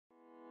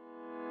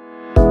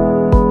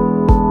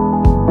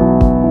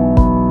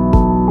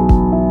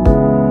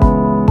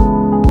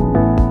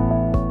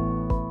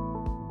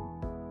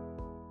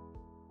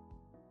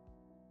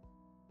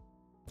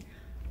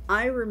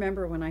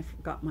remember when I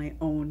got my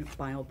own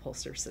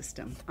Biopulsar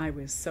system. I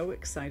was so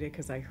excited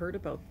because I heard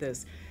about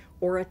this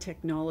aura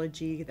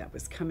technology that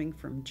was coming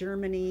from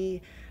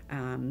Germany,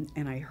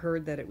 and I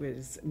heard that it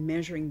was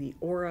measuring the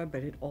aura,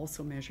 but it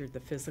also measured the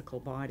physical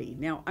body.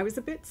 Now, I was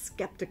a bit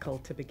skeptical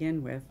to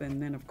begin with,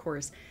 and then of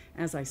course,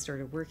 as I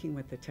started working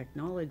with the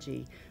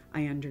technology,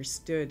 I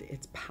understood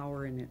its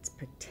power and its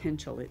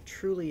potential. It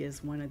truly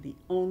is one of the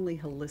only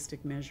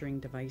holistic measuring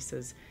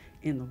devices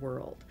in the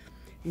world.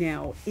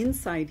 Now,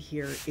 inside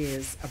here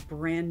is a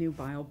brand new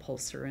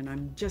Biopulsar, and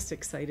I'm just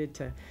excited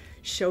to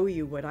show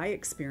you what I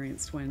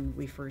experienced when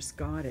we first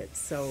got it.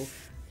 So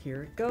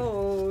here it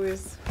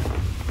goes.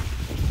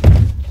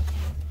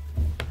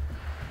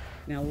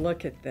 Now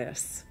look at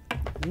this.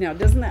 Now,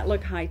 doesn't that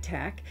look high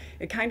tech?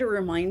 It kind of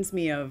reminds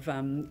me of,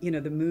 you know,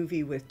 the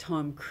movie with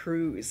Tom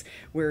Cruise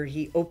where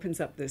he opens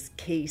up this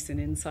case and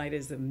inside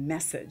is a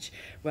message.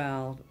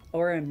 Well,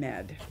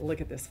 Auramed, look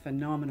at this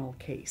phenomenal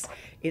case.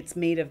 It's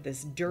made of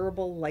this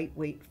durable,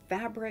 lightweight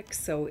fabric,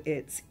 so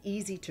it's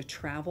easy to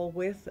travel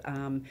with.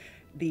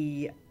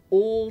 The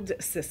old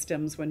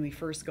systems, when we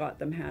first got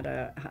them, had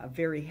a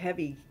very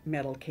heavy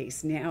metal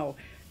case. Now,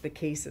 the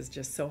case is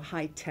just so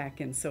high tech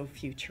and so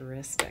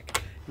futuristic.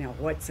 Now,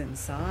 what's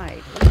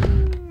inside?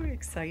 Ooh,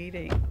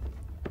 exciting.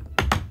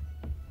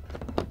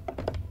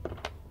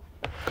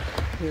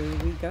 Here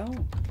we go.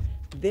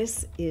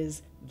 This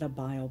is the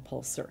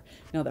Biopulsar.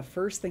 Now, the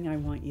first thing I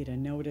want you to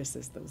notice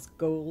is those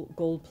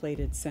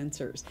gold-plated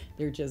sensors.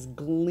 They're just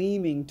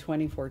gleaming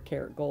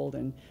 24-karat gold,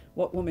 and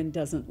what woman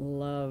doesn't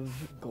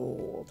love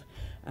gold?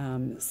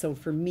 So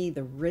for me,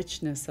 the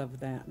richness of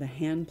the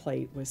hand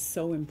plate was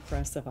so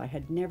impressive. I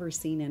had never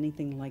seen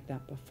anything like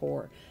that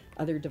before.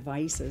 Other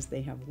devices,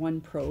 they have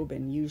one probe,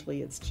 and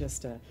usually it's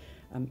just a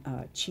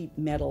cheap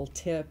metal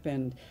tip,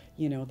 and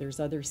you know, there's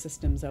other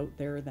systems out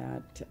there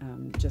that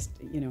just,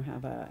 you know,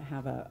 have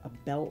a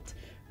belt.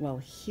 Well,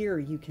 here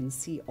you can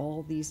see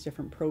all these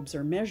different probes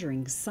are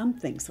measuring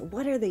something. So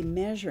what are they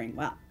measuring?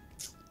 Well,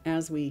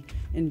 as we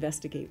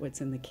investigate what's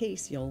in the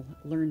case, you'll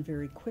learn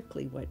very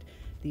quickly what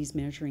these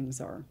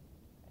measurings are.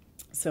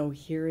 So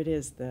here it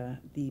is, the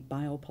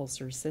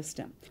Biopulsar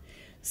system.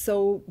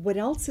 So what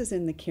else is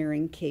in the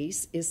carrying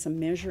case is some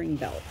measuring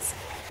belts.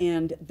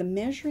 And the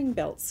measuring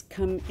belts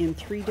come in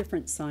 3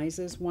 different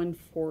sizes, one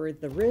for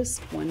the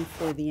wrist, one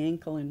for the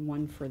ankle, and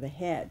one for the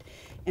head.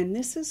 And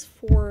this is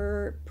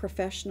for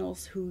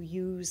professionals who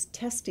use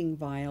testing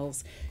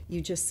vials.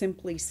 You just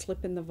simply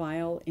slip in the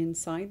vial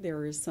inside.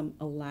 There is some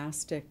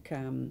elastic,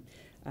 an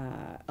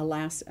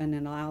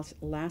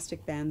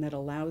elastic band that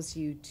allows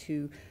you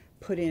to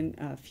put in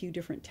a few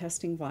different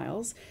testing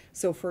vials.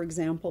 So for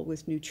example,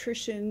 with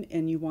nutrition,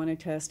 and you want to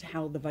test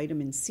how the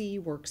vitamin C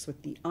works with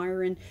the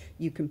iron,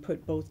 you can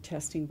put both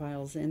testing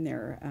vials in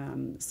there.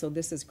 So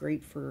this is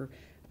great for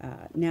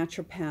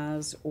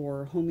naturopaths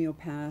or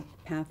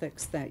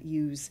homeopathics that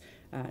use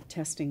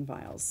testing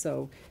vials.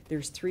 So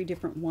there's 3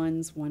 different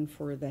ones, one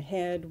for the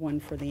head, one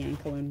for the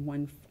ankle, and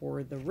one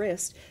for the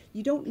wrist.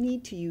 You don't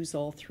need to use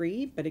all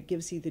 3, but it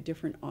gives you the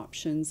different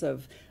options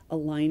of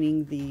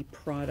aligning the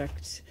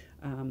product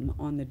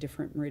on the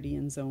different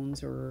meridian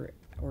zones or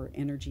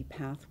energy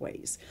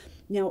pathways.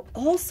 Now,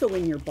 also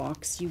in your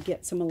box, you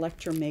get some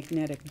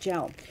electromagnetic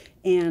gel.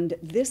 And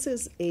this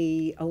is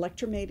a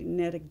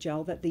electromagnetic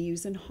gel that they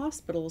use in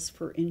hospitals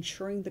for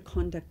ensuring the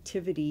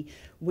conductivity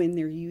when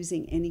they're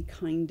using any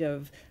kind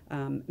of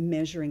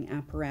measuring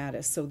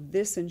apparatus. So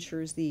this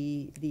ensures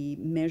the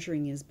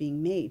measuring is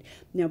being made.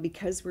 Now,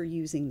 because we're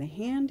using the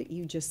hand,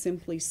 you just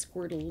simply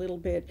squirt a little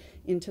bit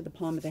into the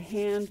palm of the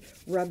hand,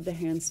 rub the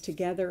hands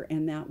together,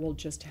 and that will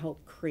just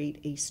help create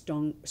a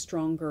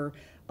stronger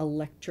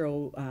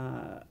electro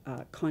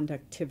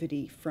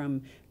conductivity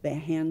from the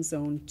hand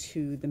zone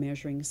to the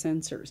measuring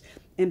sensors.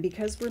 And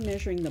because we're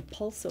measuring the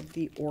pulse of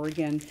the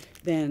organ,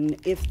 then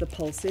if the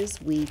pulse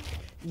is weak,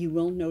 you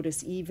will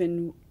notice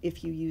even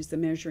if you use the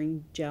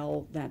measuring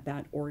gel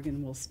that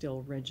organ will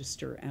still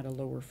register at a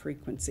lower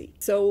frequency.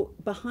 So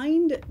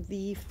behind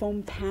the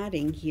foam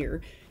padding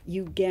here,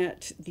 you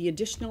get the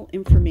additional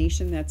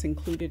information that's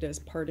included as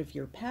part of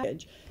your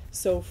package.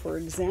 So for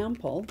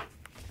example,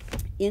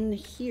 in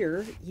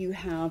here, you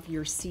have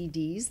your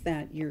CDs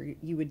that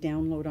you would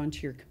download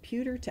onto your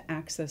computer to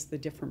access the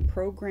different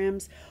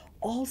programs.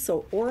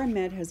 Also,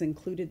 Auramed has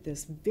included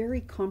this very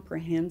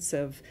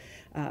comprehensive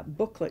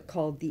booklet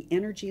called The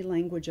Energy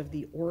Language of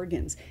the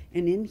Organs.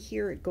 And in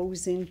here, it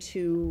goes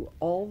into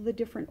all the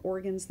different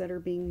organs that are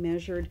being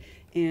measured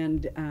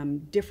and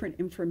different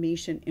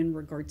information in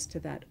regards to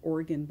that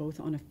organ, both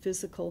on a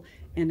physical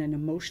and an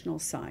emotional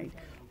side.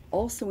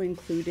 Also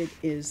included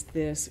is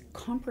this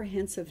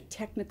comprehensive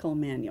technical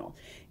manual,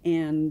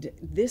 and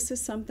this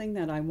is something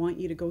that I want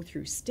you to go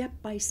through step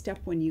by step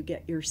when you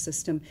get your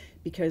system,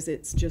 because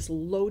it's just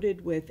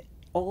loaded with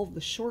all the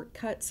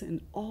shortcuts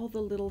and all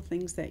the little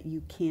things that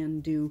you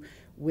can do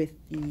with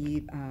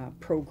the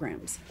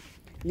programs.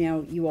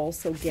 Now you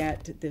also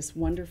get this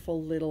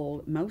wonderful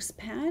little mouse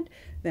pad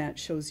that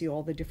shows you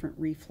all the different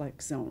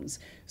reflex zones.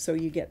 So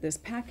you get this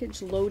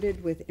package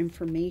loaded with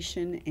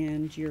information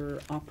and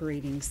your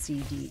operating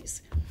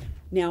CDs.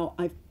 Now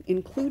I've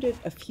included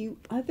a few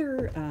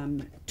other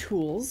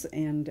tools,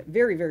 and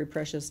very, very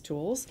precious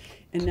tools.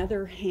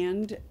 Another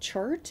hand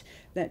chart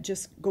that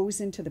just goes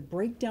into the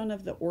breakdown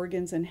of the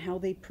organs and how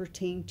they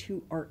pertain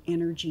to our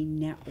energy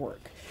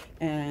network.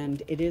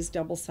 And it is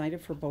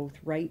double-sided for both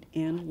right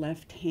and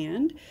left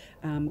hand.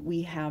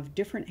 We have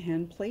different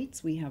hand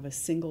plates. We have a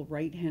single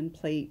right hand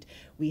plate.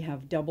 We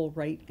have double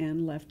right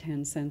and left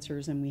hand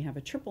sensors, and we have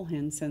a triple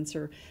hand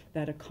sensor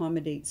that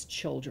accommodates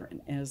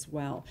children as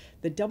well.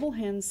 The double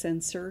hand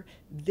sensor,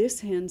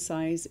 this hand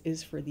size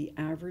is for the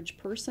average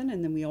person,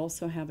 and then we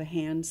also have a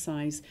hand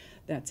size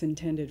that's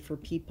intended for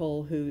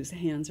people whose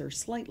hands are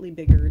slightly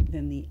bigger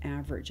than the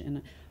average.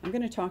 And I'm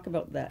going to talk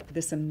about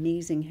this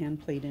amazing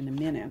hand plate in a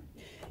minute.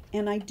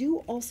 And I do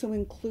also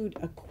include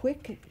a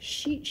quick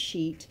cheat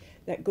sheet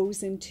that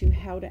goes into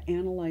how to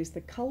analyze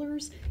the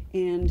colors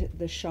and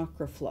the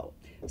chakra flow.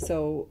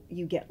 So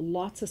you get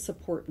lots of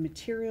support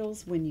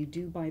materials when you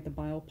do buy the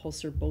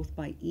Biopulsar, both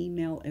by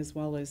email as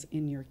well as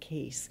in your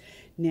case.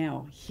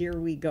 Now, here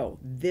we go.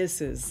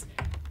 This is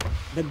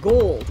the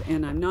gold,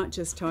 and I'm not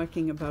just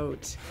talking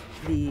about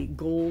the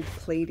gold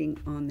plating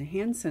on the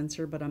hand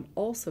sensor, but I'm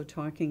also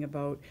talking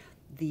about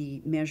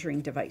the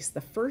measuring device. The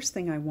first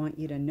thing I want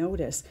you to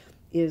notice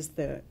is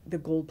the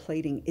gold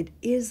plating. It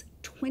is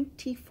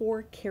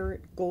 24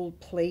 karat gold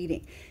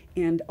plating.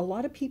 And a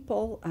lot of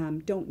people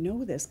don't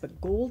know this, but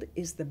gold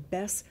is the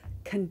best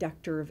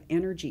conductor of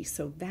energy.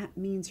 So that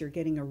means you're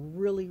getting a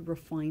really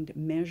refined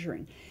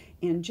measuring.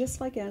 And just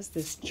like as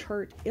this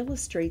chart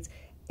illustrates,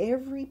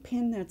 every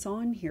pin that's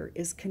on here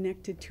is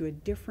connected to a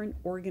different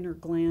organ or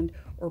gland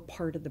or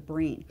part of the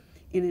brain.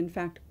 And in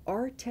fact,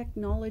 our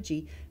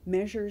technology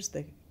measures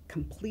the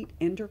complete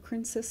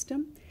endocrine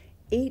system,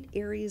 8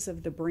 areas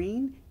of the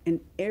brain,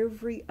 and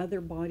every other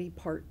body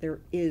part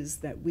there is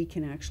that we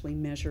can actually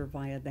measure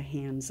via the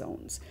hand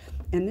zones.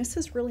 And this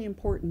is really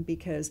important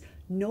because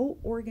no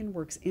organ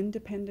works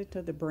independent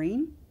of the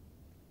brain,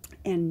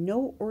 and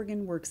no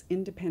organ works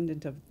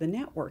independent of the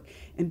network.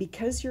 And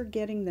because you're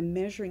getting the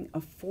measuring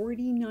of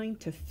 49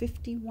 to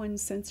 51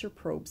 sensor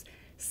probes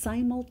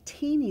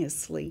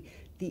simultaneously,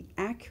 the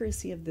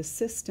accuracy of the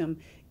system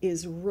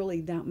is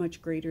really that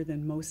much greater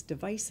than most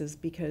devices,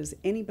 because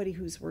anybody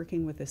who's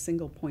working with a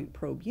single point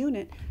probe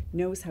unit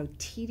knows how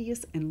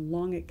tedious and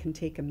long it can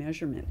take a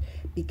measurement.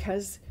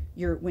 Because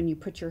when you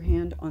put your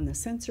hand on the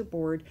sensor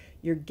board,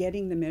 you're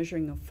getting the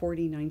measuring of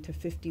 49 to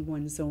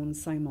 51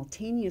 zones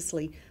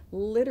simultaneously.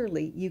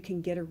 Literally, you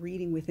can get a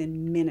reading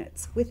within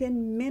minutes.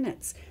 Within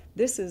minutes.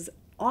 This is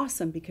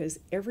awesome because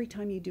every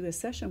time you do a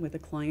session with a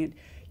client,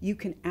 you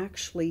can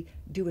actually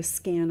do a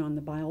scan on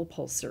the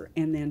Biopulsar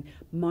and then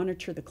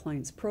monitor the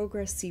client's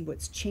progress, see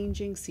what's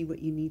changing, see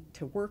what you need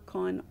to work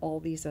on, all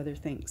these other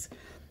things.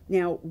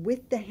 Now,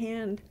 with the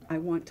hand,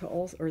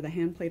 the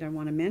hand plate, I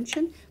want to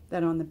mention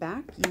that on the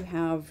back you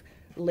have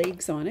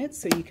legs on it,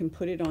 so you can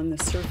put it on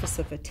the surface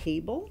of a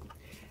table.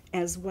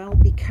 As well,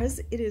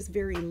 because it is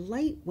very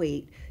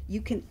lightweight,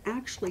 you can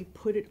actually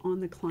put it on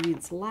the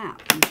client's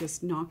lap and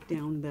just knock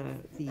down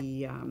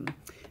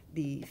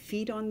the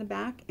feet on the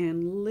back,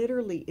 and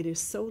literally it is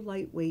so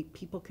lightweight,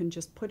 people can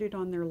just put it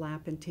on their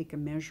lap and take a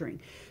measuring.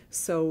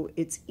 So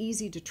it's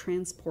easy to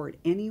transport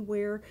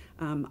anywhere.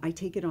 I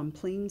take it on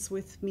planes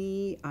with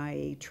me.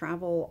 I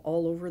travel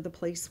all over the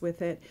place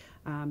with it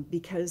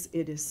because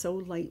it is so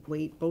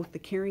lightweight. Both the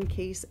carrying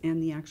case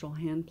and the actual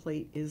hand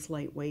plate is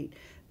lightweight.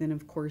 Then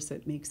of course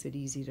it makes it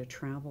easy to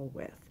travel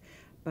with.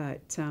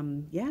 But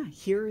yeah,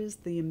 here is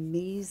the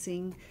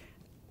amazing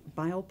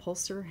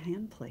Biopulsar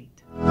hand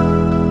plate.